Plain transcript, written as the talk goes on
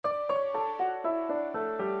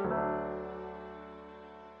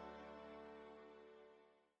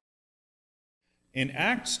In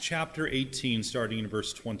Acts chapter 18, starting in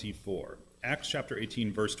verse 24, Acts chapter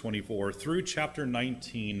 18, verse 24, through chapter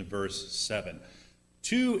 19, verse 7,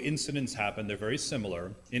 two incidents happen. They're very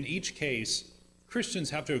similar. In each case, Christians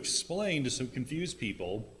have to explain to some confused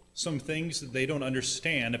people some things that they don't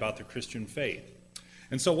understand about the Christian faith.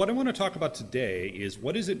 And so what I want to talk about today is,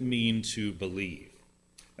 what does it mean to believe?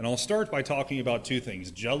 And I'll start by talking about two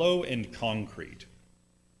things, Jell-O and concrete.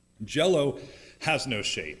 Jell-O has no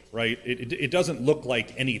shape, right? It doesn't look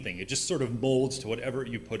like anything. It just sort of molds to whatever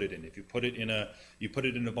you put it in. If you put it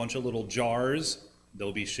in a bunch of little jars,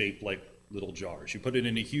 they'll be shaped like little jars. You put it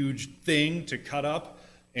in a huge thing to cut up,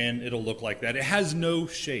 and it'll look like that. It has no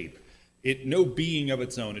shape. No being of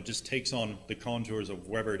its own. It just takes on the contours of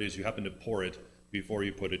wherever it is you happen to pour it before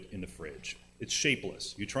you put it in the fridge. It's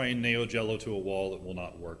shapeless. You try and nail Jell-O to a wall, it will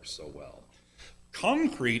not work so well.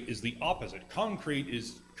 Concrete is the opposite. Concrete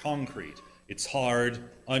is concrete. It's hard,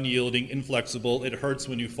 unyielding, inflexible. It hurts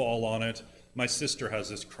when you fall on it. My sister has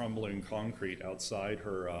this crumbling concrete outside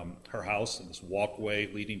her house, and this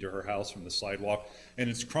walkway leading to her house from the sidewalk, and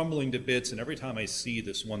it's crumbling to bits. And every time I see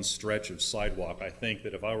this one stretch of sidewalk, I think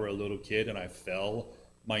that if I were a little kid and I fell,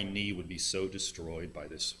 my knee would be so destroyed by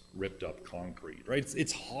this ripped up concrete, right?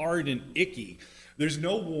 It's hard and icky. There's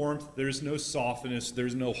no warmth, there's no softness,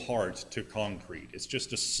 there's no heart to concrete. It's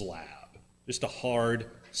just a slab, just a hard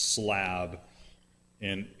slab,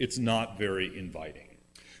 and it's not very inviting.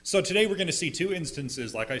 So today we're going to see two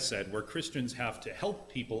instances, like I said, where Christians have to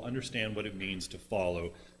help people understand what it means to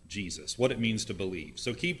follow Jesus, what it means to believe.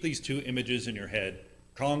 So keep these two images in your head,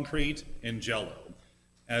 concrete and Jell-O,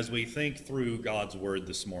 as we think through God's word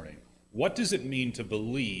this morning. What does it mean to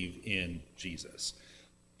believe in Jesus?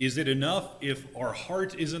 Is it enough if our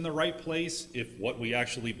heart is in the right place, if what we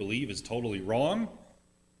actually believe is totally wrong?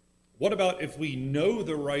 What about if we know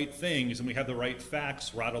the right things and we have the right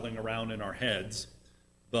facts rattling around in our heads,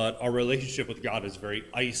 but our relationship with God is very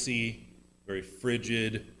icy, very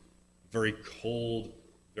frigid, very cold,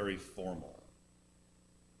 very formal?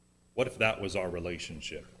 What if that was our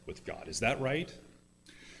relationship with God? Is that right?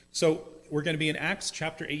 So we're going to be in Acts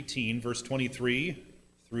chapter 18, verse 23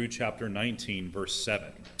 through chapter 19, verse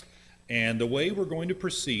 7. And the way we're going to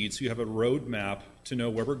proceed, so you have a road map to know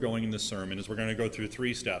where we're going in the sermon, is we're going to go through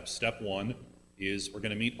three steps. Step one is we're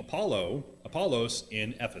going to meet Apollos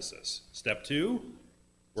in Ephesus. Step two,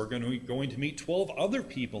 we're going to meet 12 other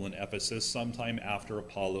people in Ephesus sometime after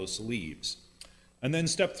Apollos leaves. And then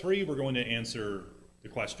step three, we're going to answer the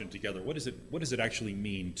question together. What does it actually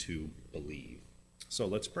mean to believe? So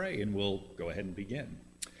let's pray, and we'll go ahead and begin.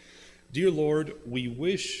 Dear Lord, we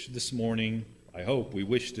wish this morning, I hope, we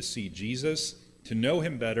wish to see Jesus, to know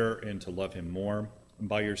him better, and to love him more. And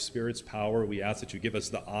by your Spirit's power, we ask that you give us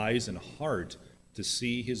the eyes and heart to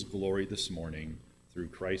see his glory this morning. Through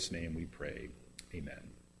Christ's name we pray. Amen.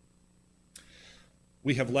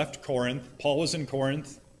 We have left Corinth. Paul was in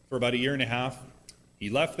Corinth for about a year and a half. He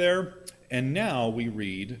left there, and now we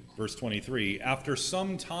read, verse 23, after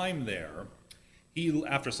some time in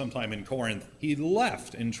Corinth, he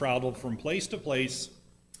left and traveled from place to place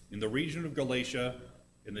in the region of Galatia,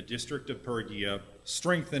 in the district of Phrygia,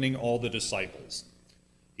 strengthening all the disciples.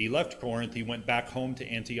 He left Corinth, he went back home to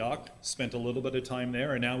Antioch, spent a little bit of time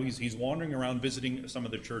there, and now he's wandering around visiting some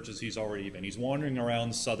of the churches he's already been. He's wandering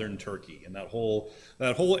around southern Turkey and that whole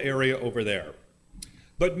area over there.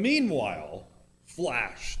 But meanwhile,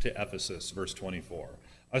 flash to Ephesus, verse 24.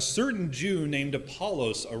 A certain Jew named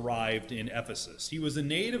Apollos arrived in Ephesus. He was a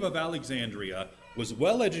native of Alexandria, was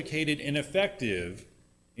well educated and effective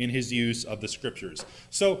in his use of the scriptures.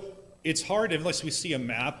 So it's hard unless we see a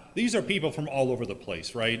map. These are people from all over the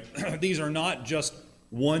place, right? These are not just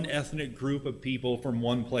one ethnic group of people from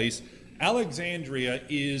one place. Alexandria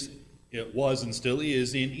was and still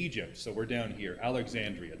is in Egypt. So we're down here,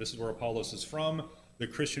 Alexandria. This is where Apollos is from. The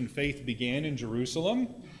Christian faith began in Jerusalem,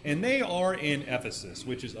 and they are in Ephesus,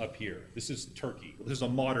 which is up here. This is Turkey. This is a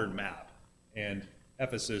modern map, and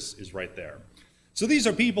Ephesus is right there. So these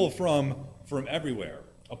are people from everywhere.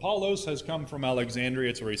 Apollos has come from Alexandria,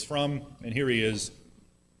 it's where he's from, and here he is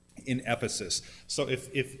in Ephesus. So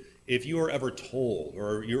if you are ever told,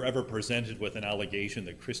 or you're ever presented with an allegation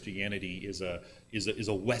that Christianity is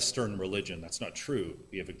a Western religion, that's not true.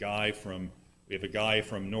 We have a guy from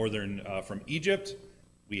from Egypt.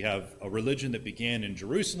 We have a religion that began in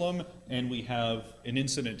Jerusalem, and we have an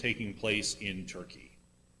incident taking place in Turkey.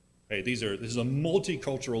 Okay, this is a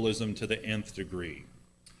multiculturalism to the nth degree.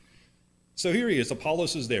 So here he is.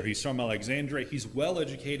 Apollos is there. He's from Alexandria. He's well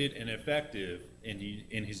educated and effective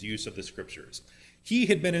in his use of the scriptures. He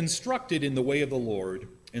had been instructed in the way of the Lord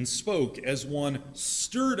and spoke as one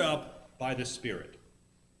stirred up by the Spirit.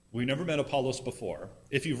 We never met Apollos before.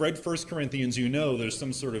 If you've read 1 Corinthians, you know there's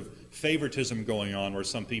some sort of favoritism going on where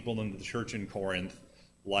some people in the church in Corinth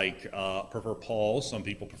prefer Paul, some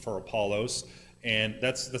people prefer Apollos, and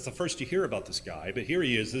that's the first you hear about this guy. But here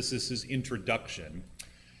he is. This is his introduction.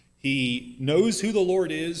 He knows who the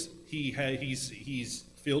Lord is. He's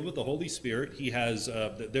filled with the Holy Spirit. He has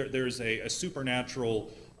there's a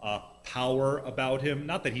supernatural power about him.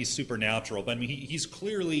 Not that he's supernatural, but I mean he's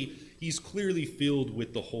clearly filled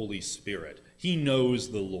with the Holy Spirit. He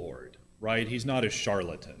knows the Lord, right? He's not a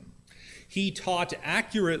charlatan. He taught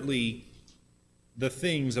accurately the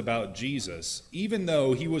things about Jesus, even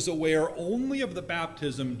though he was aware only of the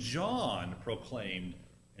baptism John proclaimed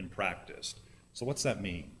and practiced. So what's that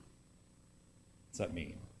mean? What's that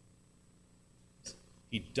mean?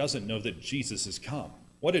 He doesn't know that Jesus has come.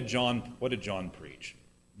 What did John preach?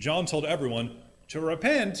 John told everyone to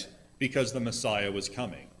repent because the Messiah was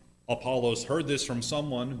coming. Apollos heard this from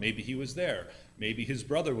someone. Maybe he was there. Maybe his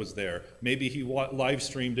brother was there. Maybe he live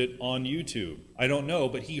streamed it on YouTube. I don't know,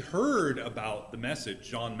 but he heard about the message,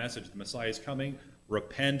 John's message, the Messiah is coming,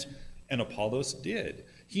 repent, and Apollos did.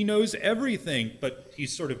 He knows everything, but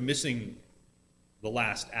he's sort of missing the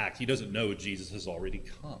last act. He doesn't know Jesus has already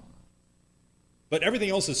come. But everything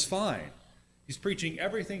else is fine. He's preaching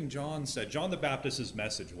everything John said. John the Baptist's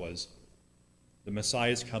message was, the Messiah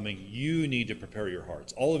is coming. You need to prepare your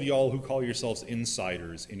hearts. All of y'all who call yourselves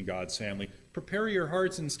insiders in God's family, prepare your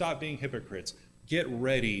hearts and stop being hypocrites. Get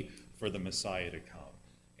ready for the Messiah to come.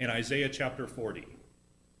 In Isaiah chapter 40,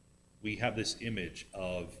 we have this image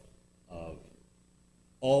of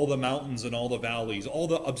all the mountains and all the valleys, all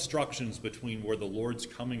the obstructions between where the Lord's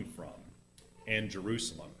coming from and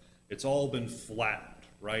Jerusalem. It's all been flattened,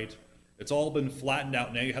 right? It's all been flattened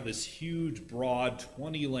out. Now you have this huge, broad,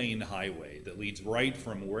 20-lane highway that leads right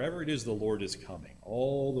from wherever it is the Lord is coming,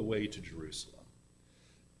 all the way to Jerusalem.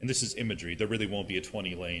 And this is imagery. There really won't be a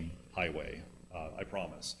 20-lane highway, I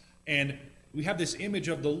promise. And we have this image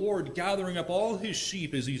of the Lord gathering up all his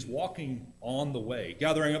sheep as he's walking on the way,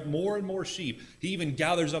 gathering up more and more sheep. He even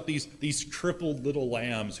gathers up these crippled little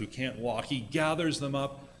lambs who can't walk. He gathers them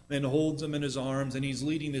up, then holds them in his arms, and he's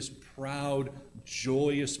leading this proud,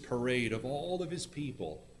 joyous parade of all of his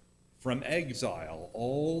people from exile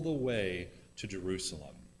all the way to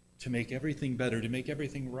Jerusalem to make everything better, to make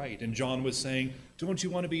everything right. And John was saying, don't you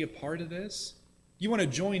want to be a part of this? You want to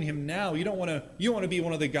join him now. You don't want to be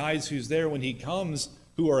one of the guys who's there when he comes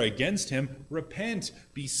who are against him. Repent,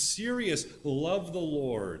 be serious, love the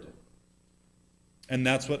Lord. And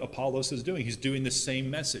that's what Apollos is doing. He's doing the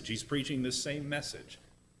same message. He's preaching the same message.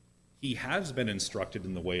 He has been instructed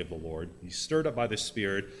in the way of the Lord. He's stirred up by the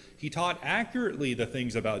Spirit. He taught accurately the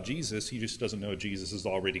things about Jesus. He just doesn't know Jesus has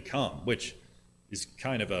already come, which is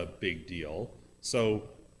kind of a big deal. So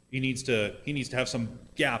he needs to have some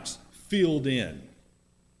gaps filled in.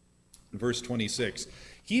 Verse 26,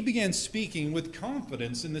 he began speaking with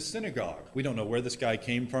confidence in the synagogue. We don't know where this guy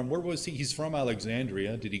came from. Where was he? He's from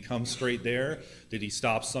Alexandria. Did he come straight there? Did he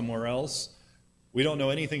stop somewhere else? We don't know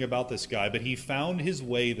anything about this guy, but he found his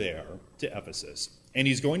way there to Ephesus. And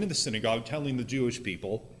he's going to the synagogue telling the Jewish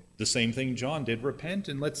people the same thing John did, repent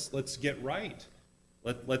and let's get right.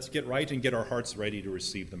 Let's get right and get our hearts ready to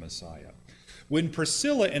receive the Messiah. When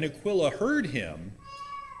Priscilla and Aquila heard him,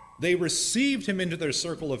 they received him into their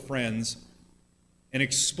circle of friends and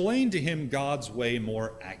explained to him God's way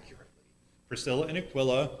more accurately. Priscilla and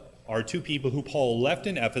Aquila are two people who Paul left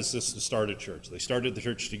in Ephesus to start a church. They started the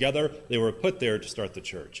church together. They were put there to start the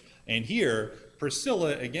church. And here,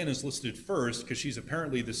 Priscilla, again, is listed first because she's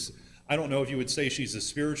apparently this, I don't know if you would say she's a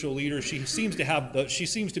spiritual leader. She seems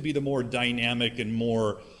to be the more dynamic and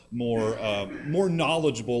more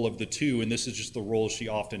knowledgeable of the two, and this is just the role she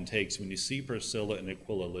often takes. When you see Priscilla and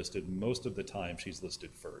Aquila listed, most of the time she's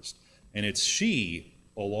listed first. And it's she,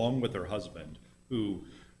 along with her husband, who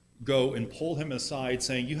go and pull him aside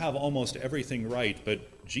saying, you have almost everything right,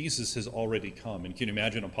 but Jesus has already come. And can you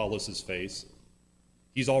imagine Apollos' face?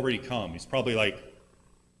 He's already come. He's probably like,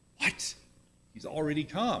 what? He's already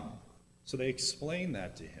come. So they explain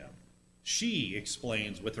that to him. She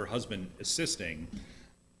explains with her husband assisting,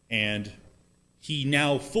 and he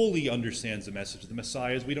now fully understands the message of the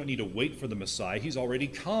Messiah. We don't need to wait for the Messiah. He's already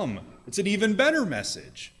come. It's an even better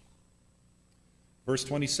message. Verse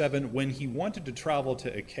 27, when he wanted to travel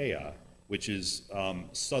to Achaia, which is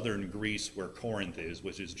southern Greece where Corinth is,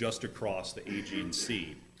 which is just across the Aegean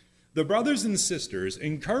Sea, the brothers and sisters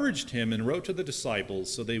encouraged him and wrote to the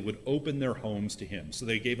disciples so they would open their homes to him. So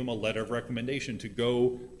they gave him a letter of recommendation to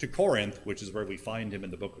go to Corinth, which is where we find him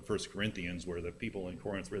in the book of 1 Corinthians, where the people in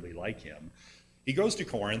Corinth really like him. He goes to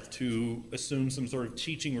Corinth to assume some sort of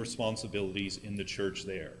teaching responsibilities in the church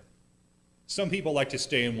there. Some people like to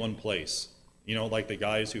stay in one place, like the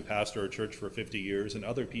guys who pastor a church for 50 years, and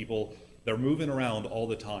other people, they're moving around all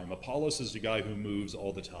the time. Apollos is the guy who moves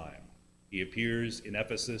all the time. He appears in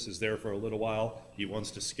Ephesus, is there for a little while. He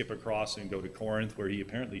wants to skip across and go to Corinth, where he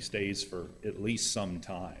apparently stays for at least some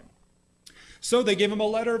time. So they give him a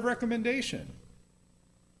letter of recommendation.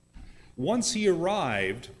 Once he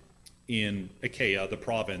arrived in Achaia, the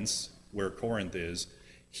province where Corinth is,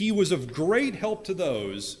 he was of great help to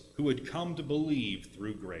those who had come to believe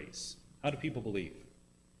through grace. How do people believe?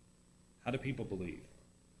 How do people believe?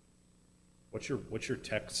 What's your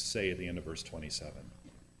text say at the end of verse 27?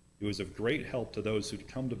 It was of great help to those who'd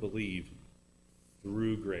come to believe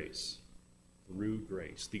through grace. Through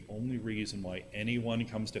grace. The only reason why anyone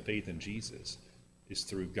comes to faith in Jesus is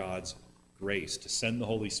through God's grace, to send the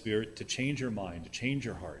Holy Spirit to change your mind, to change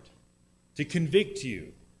your heart, to convict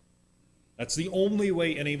you. That's the only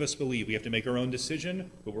way any of us believe. We have to make our own decision,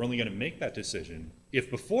 but we're only going to make that decision if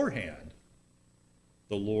beforehand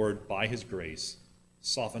the Lord, by his grace,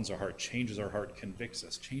 softens our heart, changes our heart, convicts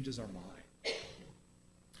us, changes our mind.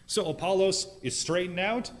 So Apollos is straightened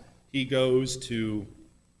out. He goes to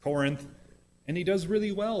Corinth, and he does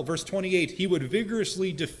really well. Verse 28, he would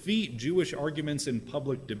vigorously defeat Jewish arguments in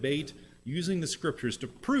public debate, using the scriptures to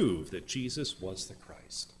prove that Jesus was the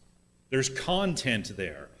Christ. There's content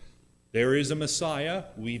there. There is a Messiah.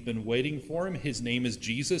 We've been waiting for him. His name is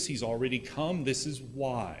Jesus. He's already come. This is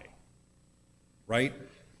why. Right?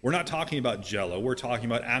 We're not talking about jello. We're talking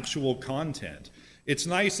about actual content. It's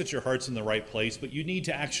nice that your heart's in the right place, but you need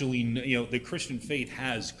to actually, the Christian faith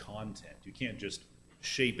has content. You can't just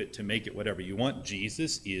shape it to make it whatever you want.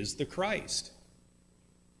 Jesus is the Christ.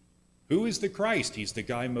 Who is the Christ? He's the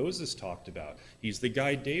guy Moses talked about. He's the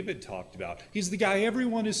guy David talked about. He's the guy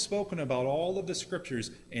everyone has spoken about, all of the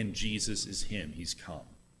scriptures, and Jesus is him. He's come.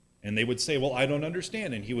 And they would say, well, I don't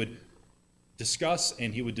understand. And he would discuss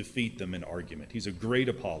and he would defeat them in argument. He's a great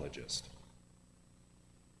apologist.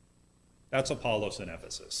 That's Apollos in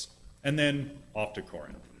Ephesus. And then off to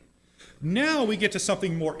Corinth. Now we get to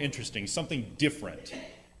something more interesting, something different.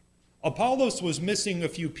 Apollos was missing a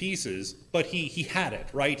few pieces, but he had it,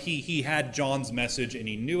 right? He had John's message, and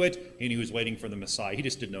he knew it, and he was waiting for the Messiah. He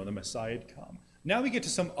just didn't know the Messiah had come. Now we get to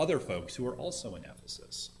some other folks who are also in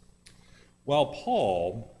Ephesus. While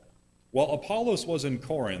Apollos was in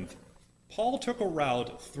Corinth, Paul took a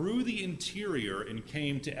route through the interior and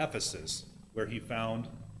came to Ephesus, where he found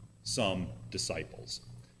some disciples.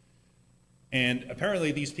 And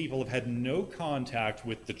apparently these people have had no contact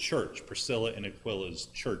with the church, Priscilla and Aquila's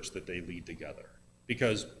church that they lead together,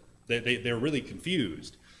 because they're really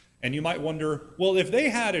confused. And you might wonder, well, if they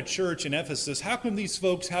had a church in Ephesus, how come these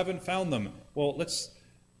folks haven't found them? Well,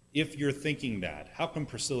 if you're thinking that, how come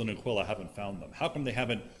Priscilla and Aquila haven't found them? How come they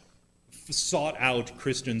haven't sought out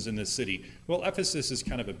Christians in this city? Well, Ephesus is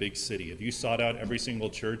kind of a big city. Have you sought out every single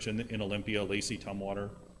church in Olympia, Lacey, Tumwater?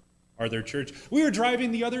 Are there church? We were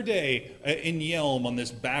driving the other day in Yelm on this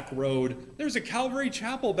back road. There's a Calvary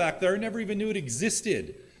Chapel back there. I never even knew it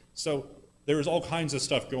existed. So there's all kinds of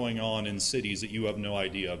stuff going on in cities that you have no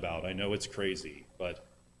idea about. I know it's crazy, but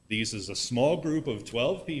this is a small group of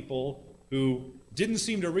 12 people who didn't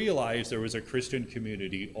seem to realize there was a Christian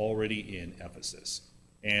community already in Ephesus.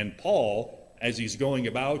 And Paul, as he's going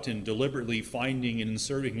about and deliberately finding and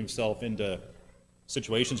inserting himself into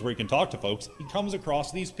situations where he can talk to folks, he comes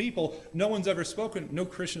across these people no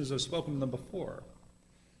Christians have spoken to them before.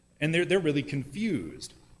 And they're really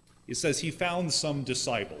confused. It says he found some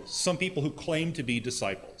disciples, some people who claim to be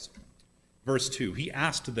disciples. Verse 2, he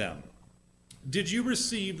asked them, did you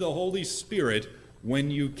receive the Holy Spirit when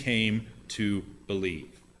you came to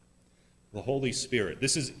believe? The Holy Spirit.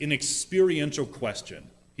 This is an experiential question.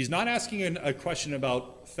 He's not asking a question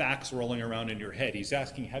about facts rolling around in your head. He's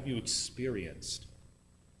asking, have you experienced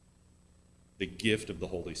the gift of the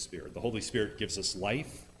Holy Spirit? The Holy Spirit gives us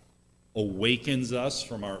life, awakens us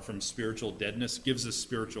from spiritual deadness, gives us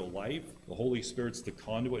spiritual life. The Holy Spirit's the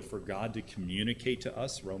conduit for God to communicate to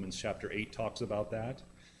us. Romans chapter 8 talks about that.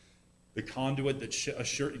 The conduit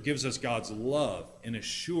that gives us God's love and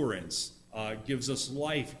assurance, gives us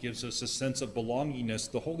life, gives us a sense of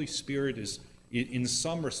belongingness. The Holy Spirit is, in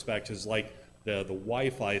some respect, is like the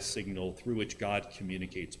Wi-Fi signal through which God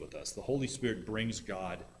communicates with us. The Holy Spirit brings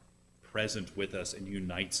God present with us and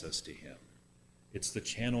unites us to him. It's the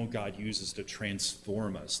channel God uses to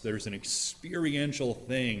transform us. There's an experiential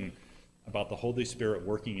thing about the Holy Spirit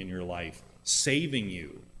working in your life, saving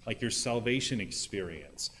you, like your salvation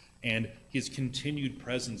experience, and his continued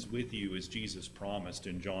presence with you, as Jesus promised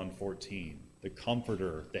in John 14, the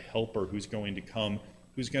comforter, the helper who's going to come,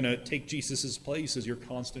 who's going to take Jesus' place as your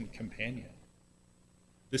constant companion.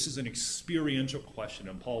 This is an experiential question,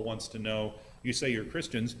 and Paul wants to know, you say you're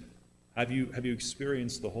Christians, have you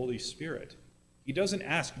experienced the Holy Spirit? He doesn't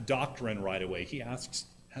ask doctrine right away. He asks,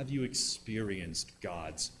 have you experienced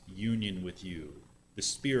God's union with you, the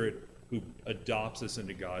Spirit who adopts us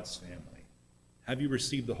into God's family? Have you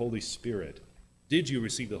received the Holy Spirit? Did you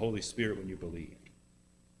receive the Holy Spirit when you believed?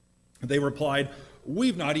 They replied,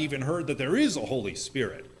 we've not even heard that there is a Holy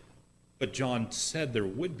Spirit. But John said there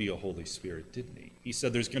would be a Holy Spirit, didn't he? He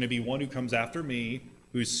said there's going to be one who comes after me,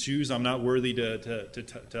 whose shoes I'm not worthy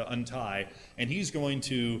to untie, and he's going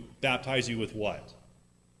to baptize you with what?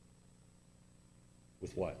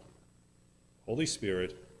 With what? Holy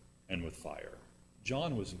Spirit and with fire.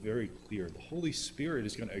 John was very clear. The Holy Spirit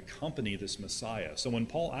is going to accompany this Messiah. So when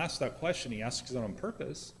Paul asks that question, he asks it on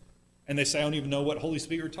purpose. And they say, I don't even know what Holy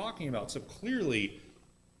Spirit you're talking about. So clearly,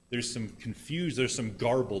 there's some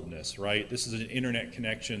garbledness, right? This is an internet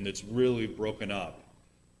connection that's really broken up.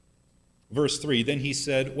 Verse 3, then he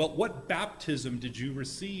said, well, what baptism did you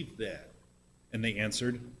receive then? And they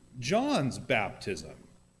answered, John's baptism.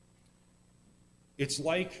 It's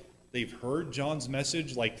like they've heard John's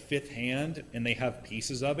message like fifth hand, and they have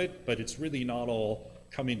pieces of it, but it's really not all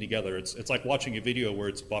coming together. It's like watching a video where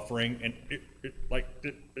it's buffering, and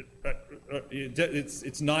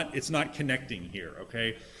it's not connecting here,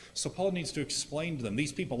 okay? So Paul needs to explain to them,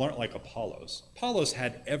 these people aren't like Apollos. Apollos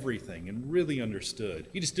had everything and really understood.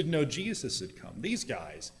 He just didn't know Jesus had come. These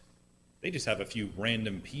guys, they just have a few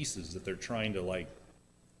random pieces that they're trying to like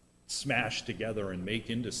smash together and make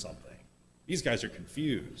into something. These guys are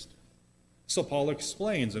confused. So Paul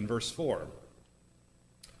explains in verse 4,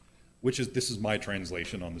 this is my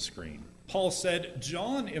translation on the screen. Paul said,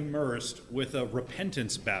 John immersed with a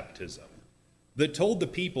repentance baptism that told the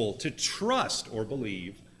people to trust or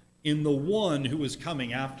believe in the one who was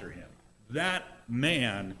coming after him. That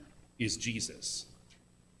man is Jesus.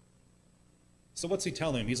 So what's he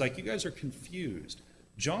telling them? He's like, you guys are confused.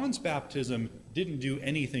 John's baptism didn't do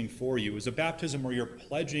anything for you. It was a baptism where you're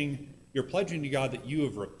pledging to God that you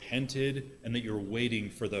have repented and that you're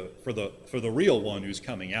waiting for the real one who's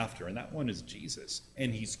coming after, and that one is Jesus,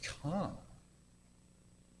 and he's come.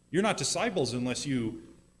 You're not disciples unless you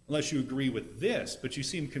agree with this, but you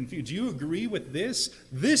seem confused. Do you agree with this?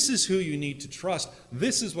 This is who you need to trust.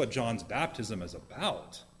 This is what John's baptism is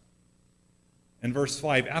about. And verse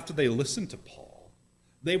 5, after they listened to Paul,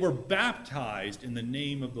 they were baptized in the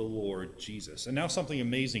name of the Lord Jesus. And now something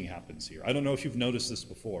amazing happens here. I don't know if you've noticed this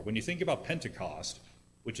before. When you think about Pentecost,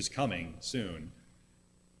 which is coming soon,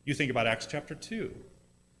 you think about Acts chapter 2.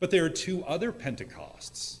 But there are two other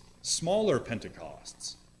Pentecosts, smaller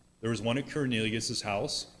Pentecosts. There was one at Cornelius'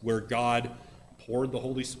 house where God poured the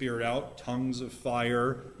Holy Spirit out, tongues of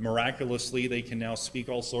fire. Miraculously, they can now speak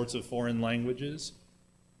all sorts of foreign languages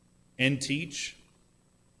and teach.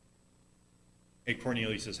 At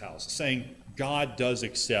Cornelius' house, saying God does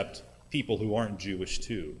accept people who aren't Jewish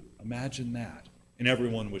too. Imagine that. And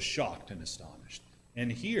everyone was shocked and astonished.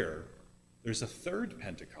 And here, there's a third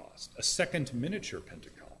Pentecost, a second miniature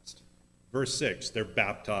Pentecost. Verse 6, they're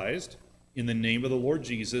baptized in the name of the Lord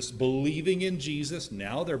Jesus, believing in Jesus.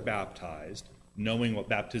 Now they're baptized, knowing what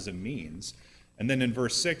baptism means. And then in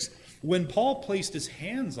verse 6, when Paul placed his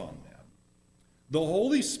hands on them, the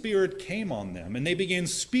Holy Spirit came on them, and they began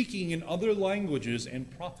speaking in other languages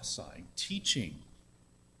and prophesying, teaching.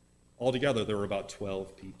 Altogether, there were about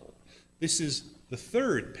 12 people. This is the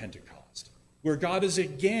third Pentecost, where God is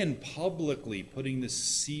again publicly putting the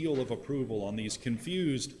seal of approval on these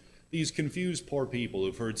confused poor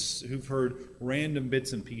people who've heard random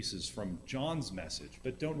bits and pieces from John's message,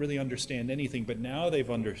 but don't really understand anything. But now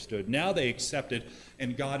they've understood. Now they accept it,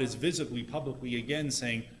 and God is visibly, publicly again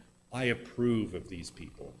saying, I approve of these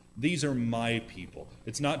people. These are my people.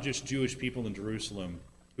 It's not just Jewish people in Jerusalem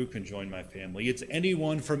who can join my family. It's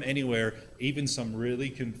anyone from anywhere, even some really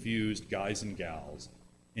confused guys and gals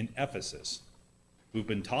in Ephesus who've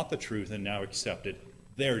been taught the truth and now accept it.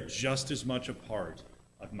 They're just as much a part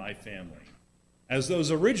of my family as those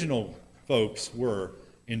original folks were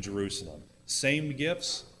in Jerusalem. Same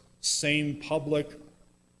gifts, same public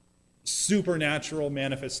supernatural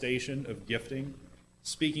manifestation of gifting,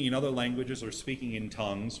 speaking in other languages or speaking in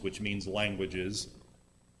tongues, which means languages,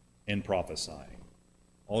 and prophesying.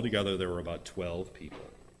 Altogether, there were about 12 people.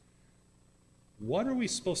 What are we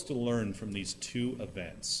supposed to learn from these two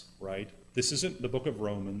events, right? This isn't the book of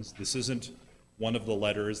Romans. This isn't one of the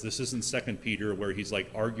letters. This isn't 2 Peter, where he's like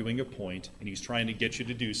arguing a point and he's trying to get you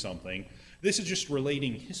to do something. This is just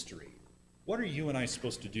relating history. What are you and I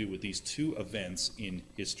supposed to do with these two events in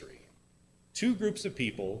history? Two groups of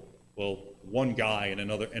people, well, one guy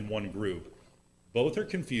and one group, Both are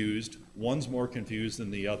confused. One's more confused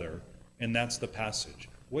than the other, and that's the passage.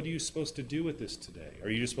 What are you supposed to do with this today? Are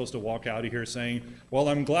you just supposed to walk out of here saying, well,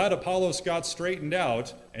 I'm glad Apollos got straightened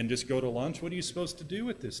out, and just go to lunch? What are you supposed to do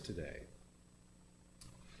with this today?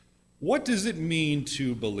 What does it mean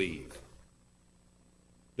to believe?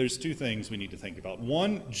 There's two things we need to think about.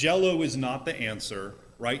 One, Jello is not the answer,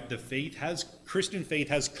 right? Christian faith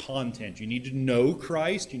has content. You need to know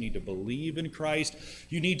Christ. You need to believe in Christ.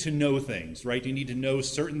 You need to know things, right? You need to know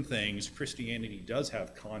certain things. Christianity does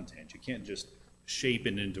have content. You can't just shape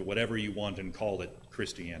it into whatever you want and call it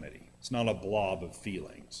Christianity. It's not a blob of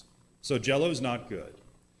feelings. So Jello's not good.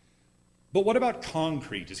 But what about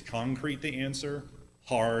concrete? Is concrete the answer?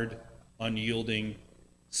 Hard, unyielding,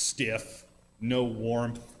 stiff, no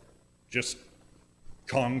warmth, just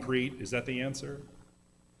concrete? Is that the answer?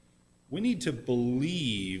 We need to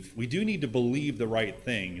believe, we do need to believe the right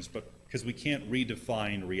things, but because we can't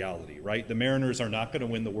redefine reality, right? The Mariners are not going to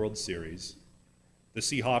win the World Series. The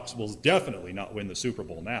Seahawks will definitely not win the Super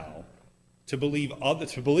Bowl now. To believe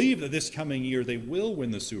that this coming year they will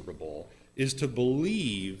win the Super Bowl is to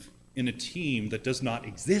believe in a team that does not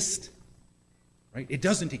exist, right? It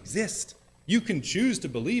doesn't exist. You can choose to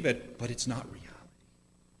believe it, but it's not reality,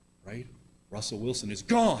 right? Russell Wilson is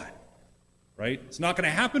gone, right? It's not going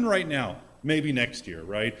to happen right now. Maybe next year,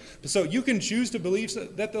 right? So you can choose to believe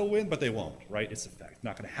that they'll win, but they won't, right? It's a fact. It's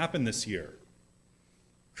not going to happen this year.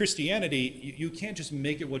 Christianity, you can't just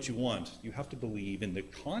make it what you want. You have to believe in the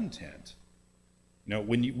content. You know,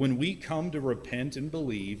 when we come to repent and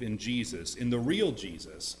believe in Jesus, in the real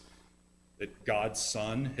Jesus, that God's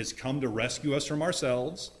Son has come to rescue us from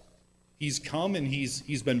ourselves. He's come and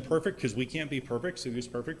he's been perfect because we can't be perfect, so he was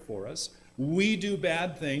perfect for us. We do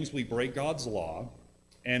bad things, we break God's law,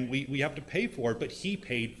 and we have to pay for it, but he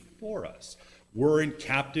paid for us. We're in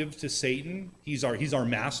captive to Satan. He's our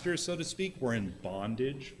master, so to speak. We're in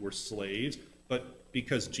bondage, we're slaves, but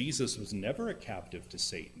because Jesus was never a captive to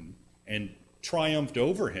Satan and triumphed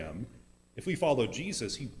over him, if we follow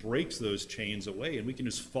Jesus, he breaks those chains away, and we can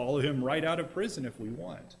just follow him right out of prison if we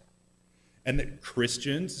want. And that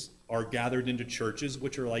Christians are gathered into churches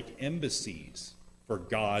which are like embassies for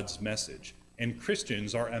God's message. And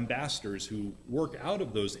Christians are ambassadors who work out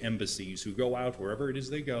of those embassies, who go out wherever it is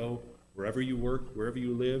they go, wherever you work, wherever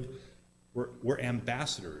you live. We're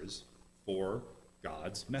ambassadors for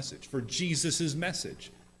God's message, for Jesus'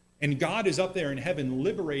 message. And God is up there in heaven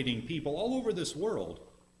liberating people all over this world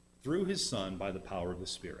through his Son by the power of the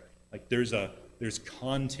Spirit. Like there's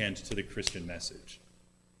content to the Christian message.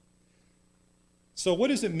 So what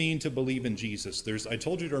does it mean to believe in Jesus? I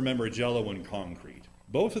told you to remember Jello and concrete.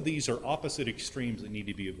 Both of these are opposite extremes that need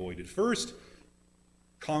to be avoided. First,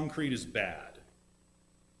 concrete is bad.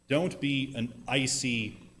 Don't be an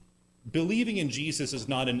icy, believing in Jesus is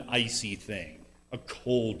not an icy thing, a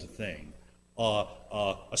cold thing, a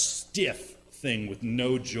stiff thing with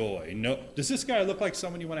no joy. Does this guy look like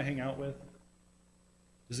someone you want to hang out with?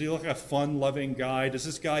 Does he look like a fun-loving guy? Does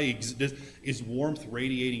this guy, is warmth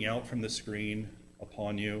radiating out from the screen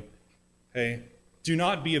upon you? Hey, do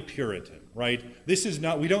not be a Puritan, right?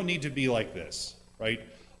 We don't need to be like this, right?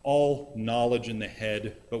 All knowledge in the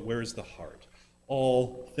head, but where's the heart?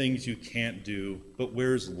 All things you can't do, but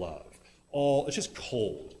where's love? It's just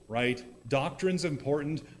cold, right? Doctrine's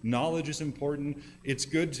important, knowledge is important. It's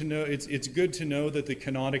good to know. It's good to know that the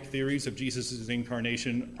canonic theories of Jesus'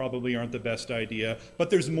 incarnation probably aren't the best idea, but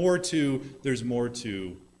there's more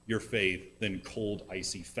to your faith than cold,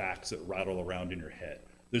 icy facts that rattle around in your head.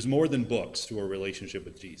 There's more than books to a relationship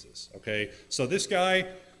with Jesus, okay? So this guy,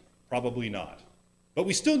 probably not. But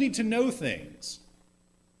we still need to know things.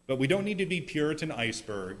 But we don't need to be Puritan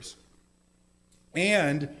icebergs.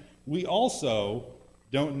 And we also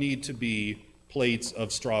don't need to be plates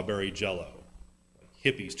of strawberry jello. Like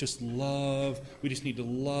hippies, we just need to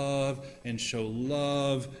love and show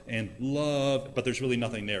love and love, but there's really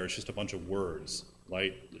nothing there. It's just a bunch of words,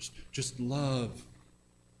 right? Just love,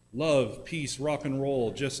 peace, rock and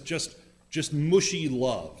roll, just mushy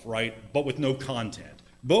love, right? But with no content.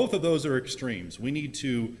 Both of those are extremes. We need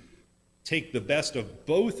to take the best of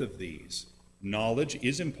both of these. Knowledge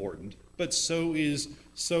is important, but so is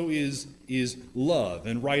love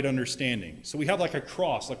and right understanding. So we have like a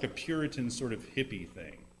cross, like a Puritan sort of hippie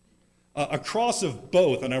thing. A cross of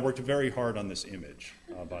both, and I worked very hard on this image,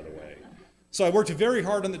 by the way. So I worked very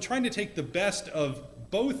hard on trying to take the best of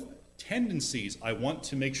both tendencies. I want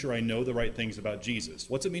to make sure I know the right things about Jesus.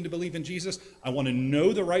 What's it mean to believe in Jesus? I want to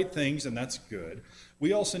know the right things, and that's good.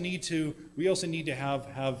 We also need to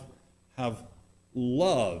have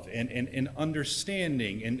love and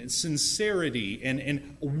understanding and sincerity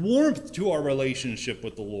and warmth to our relationship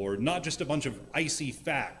with the Lord, not just a bunch of icy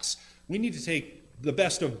facts. We need to take the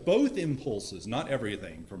best of both impulses, not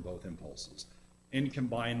everything from both impulses, and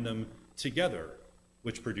combine them together,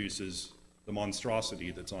 which produces the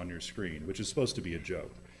monstrosity that's on your screen, which is supposed to be a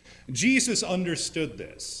joke. Jesus understood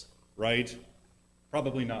this, right?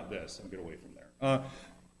 Probably not this. I'll get away from there.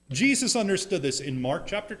 Jesus understood this in Mark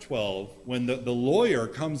chapter 12 when the lawyer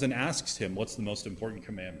comes and asks him what's the most important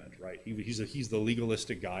commandment, right? He's the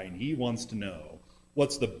legalistic guy, and he wants to know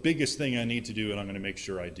what's the biggest thing I need to do, and I'm going to make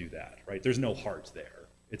sure I do that, right? There's no heart there.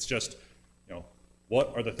 It's just,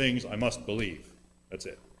 what are the things I must believe? That's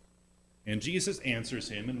it. And Jesus answers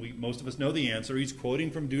him, and most of us know the answer. He's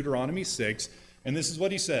quoting from Deuteronomy 6, and this is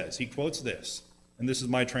what he says. He quotes this, and this is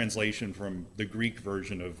my translation from the Greek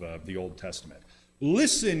version of the Old Testament.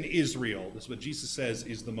 Listen, Israel, this is what Jesus says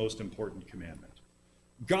is the most important commandment.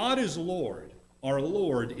 God is Lord. Our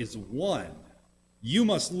Lord is one. You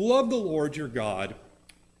must love the Lord your God,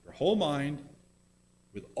 your whole mind,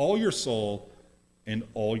 with all your soul, and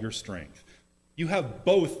all your strength. You have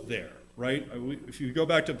both there, right? If you go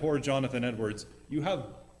back to poor Jonathan Edwards, you have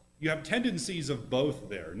tendencies of both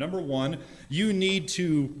there. Number one, you need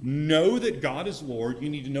to know that God is Lord. You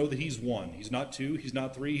need to know that he's one. He's not two, he's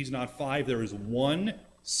not three, he's not five. There is one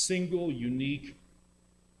single, unique,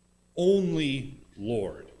 only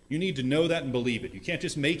Lord. You need to know that and believe it. You can't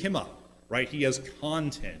just make him up, right? He has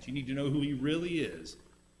content. You need to know who he really is.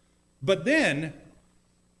 But then,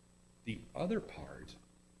 the other part,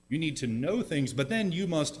 you need to know things, but then you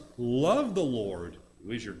must love the Lord,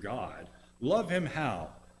 who is your God. Love him how?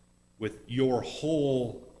 With your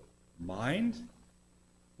whole mind?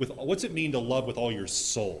 What's it mean to love with all your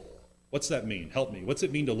soul? What's that mean? Help me. What's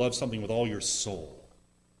it mean to love something with all your soul?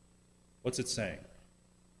 What's it saying?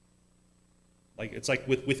 It's like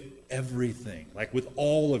with everything, like with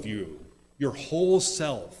all of you, your whole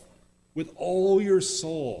self, with all your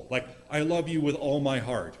soul. Like, I love you with all my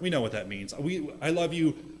heart. We know what that means. I love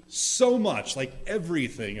you so much, like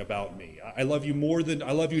everything about me. I love you more than,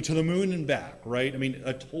 I love you to the moon and back, right? I mean,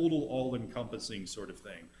 a total all-encompassing sort of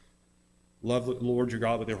thing. Love the Lord your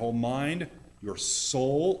God with your whole mind, your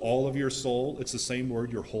soul, all of your soul. It's the same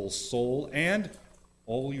word, your whole soul, and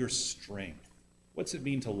all your strength. What's it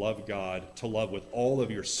mean to love God, to love with all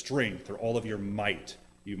of your strength or all of your might?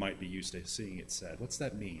 You might be used to seeing it said. What's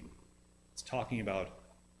that mean? It's talking about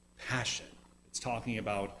passion. It's talking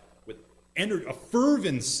about with energy, a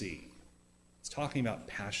fervency. It's talking about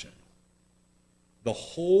passion. The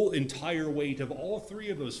whole entire weight of all three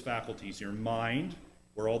of those faculties, your mind,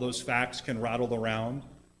 where all those facts can rattle around,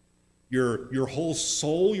 your whole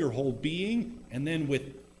soul, your whole being, and then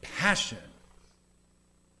with passion,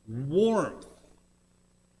 warmth.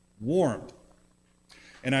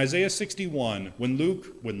 In Isaiah 61,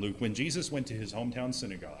 when Jesus went to his hometown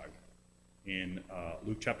synagogue in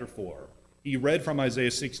Luke chapter 4, he read from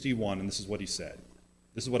Isaiah 61, and this is what he said.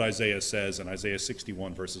 This is what Isaiah says in Isaiah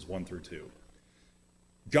 61, verses 1 through 2.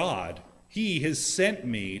 God, he has sent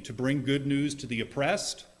me to bring good news to the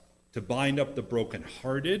oppressed, to bind up the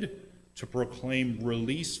brokenhearted, to proclaim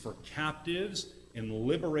release for captives and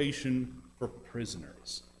liberation for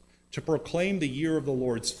prisoners, to proclaim the year of the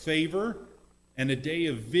Lord's favor and a day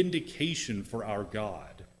of vindication for our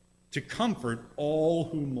God, to comfort all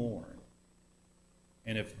who mourn.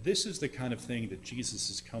 And if this is the kind of thing that Jesus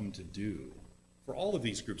has come to do for all of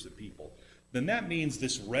these groups of people, then that means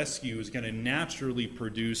this rescue is going to naturally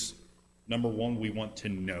produce, number one, we want to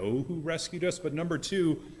know who rescued us, but number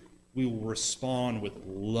two, we will respond with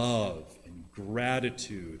love and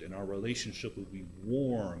gratitude, and our relationship will be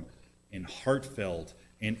warm and heartfelt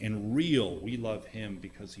and real. We love him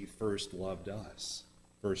because he first loved us.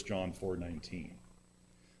 1 John 4:19.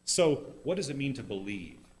 So what does it mean to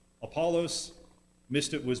believe? Apollos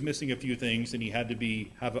was missing a few things, and he had to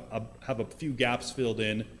have a few gaps filled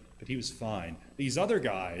in, but he was fine. These other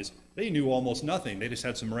guys, they knew almost nothing. They just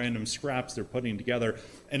had some random scraps they're putting together,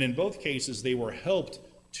 and in both cases they were helped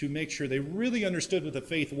to make sure they really understood what the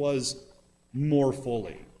faith was more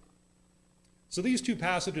fully. So these two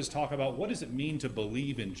passages talk about what does it mean to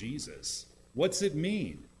believe in Jesus? What's it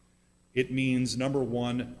mean? It means, number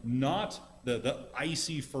one, not the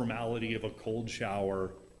icy formality of a cold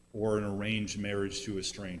shower or an arranged marriage to a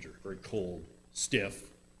stranger. Very cold, stiff.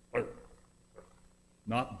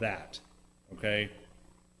 Not that, okay?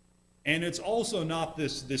 And it's also not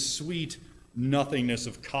this sweet nothingness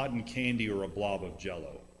of cotton candy or a blob of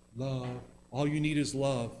Jell-O. Love. All you need is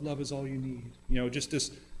love. Love is all you need.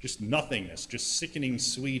 Just nothingness, just sickening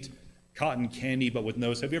sweet cotton candy, but with no.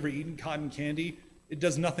 Have you ever eaten cotton candy? It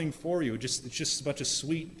does nothing for you. It's just a bunch of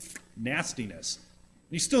sweet nastiness.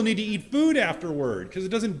 You still need to eat food afterward because it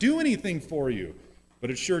doesn't do anything for you, but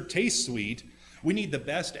it sure tastes sweet. We need the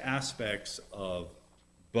best aspects of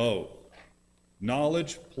both.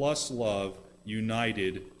 Knowledge plus love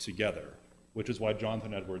united together, which is why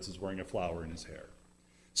Jonathan Edwards is wearing a flower in his hair.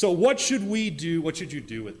 So what should we do? What should you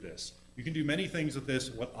do with this? You can do many things with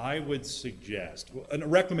this. What I would suggest, a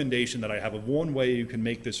recommendation that I have of one way you can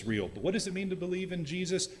make this real. But what does it mean to believe in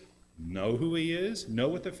Jesus? Know who he is, know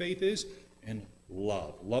what the faith is, and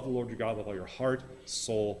love. Love the Lord your God with all your heart,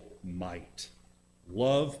 soul, might.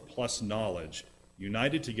 Love plus knowledge,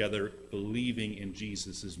 united together, believing in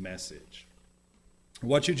Jesus' message.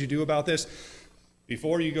 What should you do about this?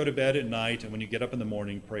 Before you go to bed at night and when you get up in the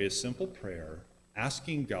morning, pray a simple prayer,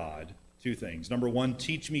 asking God two things. Number one,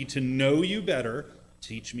 teach me to know you better.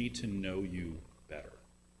 Teach me to know you better.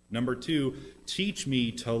 Number two, teach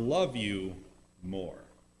me to love you more.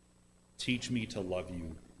 Teach me to love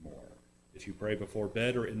you more. If you pray before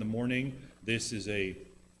bed or in the morning, this is a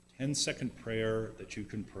 10-second prayer that you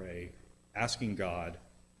can pray, asking God,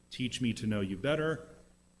 teach me to know you better.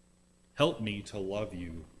 Help me to love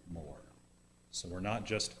you more. So we're not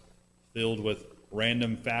just filled with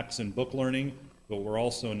random facts and book learning, but we're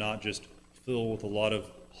also not just filled with a lot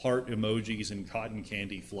of heart emojis and cotton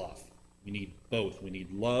candy fluff. We need both. We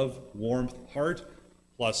need love, warmth, heart,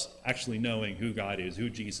 plus actually knowing who God is, who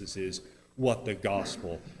Jesus is, what the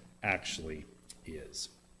gospel actually is.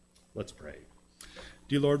 Let's pray.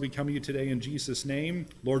 Dear Lord, we come to you today in Jesus' name.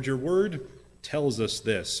 Lord, your word tells us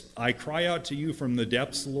this. I cry out to you from the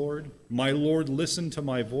depths, Lord. My Lord, listen to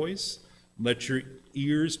my voice. Let your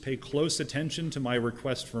ears pay close attention to my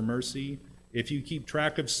request for mercy. If you keep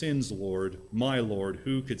track of sins, Lord, my Lord,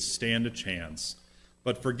 who could stand a chance?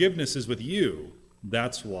 But forgiveness is with you.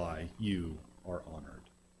 That's why you are honored.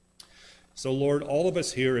 So, Lord, all of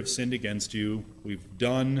us here have sinned against you. We've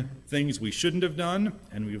done things we shouldn't have done,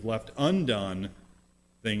 and we've left undone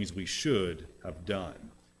things we should have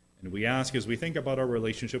done. And we ask, as we think about our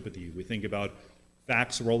relationship with you, we think about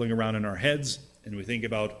facts rolling around in our heads, and we think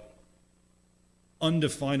about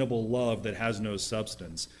undefinable love that has no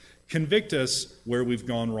substance. Convict us where we've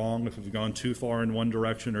gone wrong, if we've gone too far in one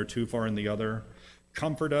direction or too far in the other.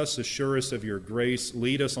 Comfort us, assure us of your grace,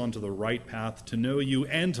 lead us onto the right path to know you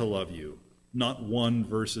and to love you, not one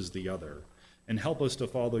versus the other. And help us to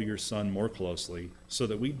follow your Son more closely so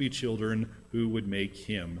that we'd be children who would make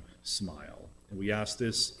him smile. And we ask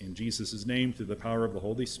this in Jesus' name through the power of the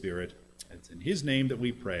Holy Spirit. It's in his name that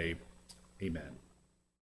we pray. Amen.